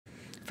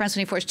France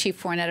 24's chief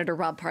foreign editor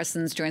Rob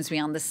Parsons joins me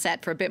on the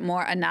set for a bit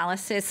more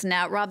analysis.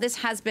 Now, Rob, this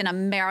has been a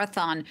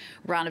marathon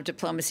round of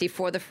diplomacy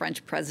for the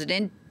French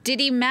president.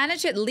 Did he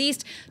manage at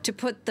least to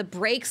put the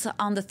brakes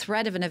on the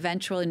threat of an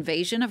eventual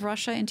invasion of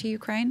Russia into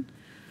Ukraine?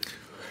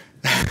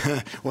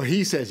 Well,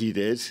 he says he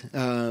did.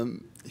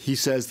 He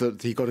says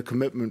that he got a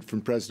commitment from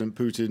President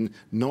Putin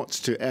not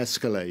to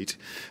escalate.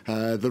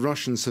 The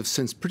Russians have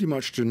since pretty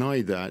much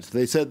denied that.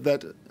 They said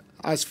that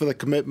as for the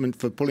commitment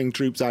for pulling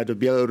troops out of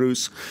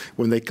Belarus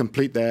when they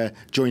complete their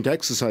joint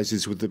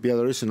exercises with the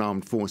Belarusian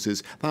armed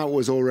forces, that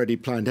was already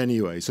planned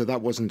anyway, so that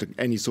wasn't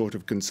any sort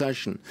of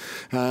concession.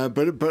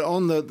 But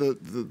on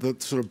the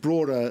sort of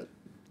broader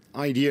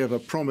idea of a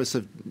promise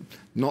of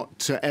not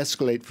to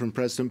escalate from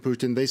President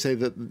Putin, they say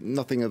that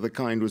nothing of the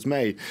kind was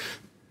made.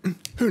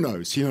 Who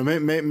knows? You know,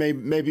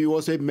 maybe it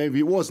was, maybe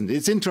it wasn't.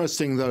 It's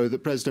interesting, though,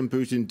 that President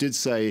Putin did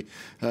say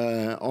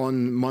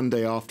on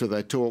Monday after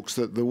their talks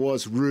that there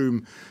was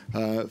room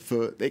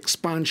for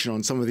expansion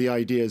on some of the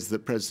ideas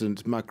that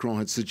President Macron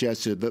had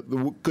suggested, that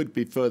there could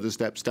be further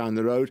steps down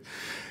the road.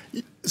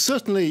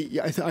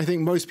 Certainly, I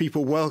think most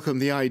people welcome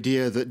the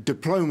idea that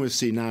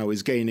diplomacy now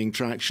is gaining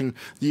traction.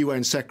 The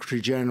UN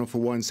Secretary-General, for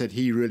one, said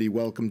he really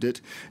welcomed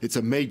it. It's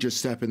a major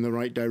step in the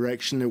right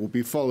direction. It will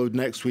be followed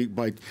next week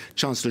by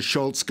Chancellor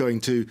Scholz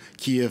going to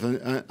Kiev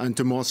and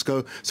to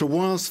Moscow. So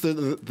whilst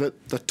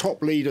the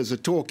top leaders are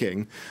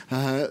talking,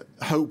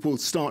 hope will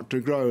start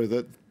to grow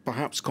that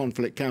perhaps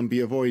conflict can be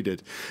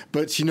avoided.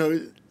 But, you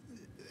know,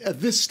 at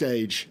this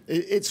stage,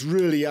 it's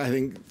really, I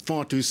think,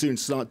 far too soon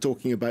to start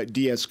talking about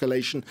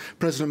de-escalation.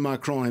 President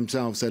Macron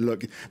himself said,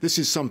 look, this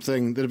is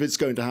something that if it's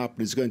going to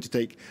happen, it's going to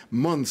take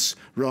months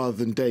rather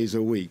than days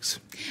or weeks.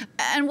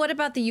 And what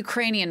about the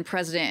Ukrainian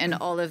president in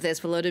all of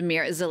this,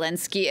 Volodymyr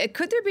Zelensky?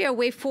 Could there be a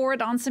way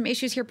forward on some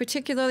issues here,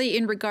 particularly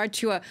in regard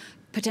to a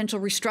potential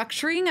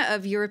restructuring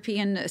of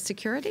European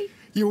security?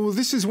 Yeah, well,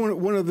 this is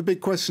one of the big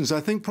questions.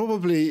 I think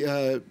probably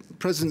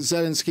President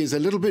Zelensky is a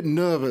little bit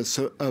nervous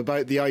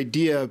about the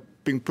idea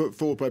being put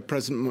forward by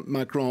President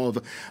Macron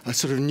of a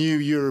sort of new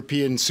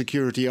European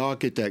security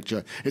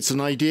architecture. It's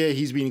an idea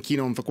he's been keen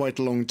on for quite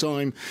a long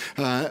time,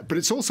 but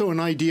it's also an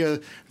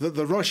idea that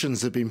the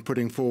Russians have been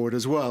putting forward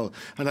as well.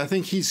 And I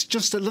think he's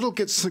just a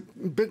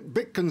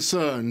bit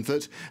concerned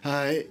that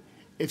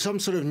if some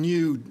sort of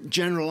new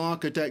general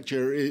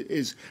architecture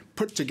is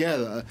put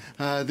together,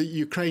 that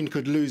Ukraine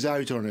could lose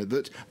out on it,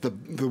 that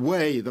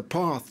the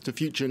path to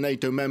future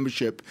NATO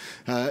membership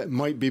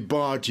might be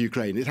barred to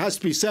Ukraine. It has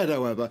to be said,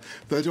 however,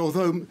 that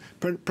although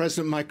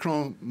President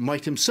Macron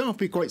might himself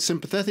be quite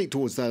sympathetic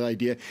towards that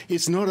idea,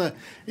 it's not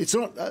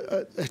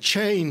a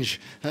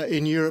change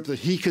in Europe that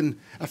he can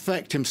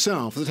affect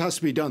himself. It has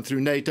to be done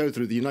through NATO,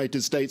 through the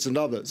United States and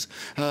others.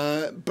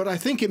 But I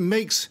think it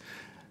makes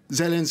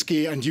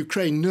Zelensky and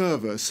Ukraine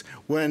nervous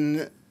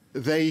when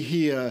they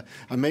hear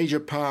a major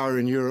power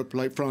in Europe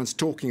like France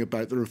talking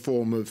about the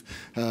reform of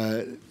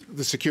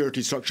the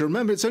security structure.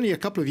 Remember, it's only a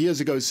couple of years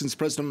ago since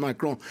President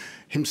Macron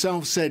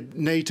himself said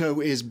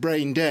NATO is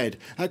brain dead.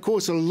 That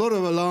caused a lot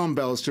of alarm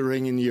bells to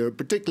ring in Europe,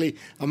 particularly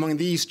among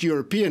the East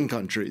European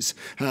countries.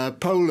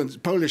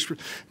 Polish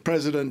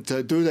President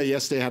Duda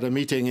yesterday had a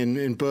meeting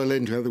in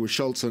Berlin together with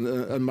Scholz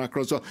and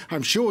Macron. So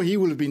I'm sure he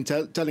will have been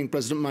telling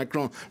President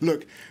Macron,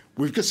 look,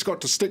 we've just got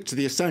to stick to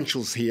the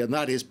essentials here, and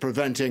that is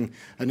preventing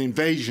an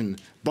invasion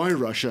by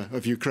Russia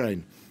of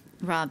Ukraine.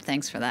 Rob,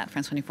 thanks for that.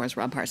 France 24's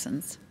Rob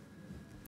Parsons.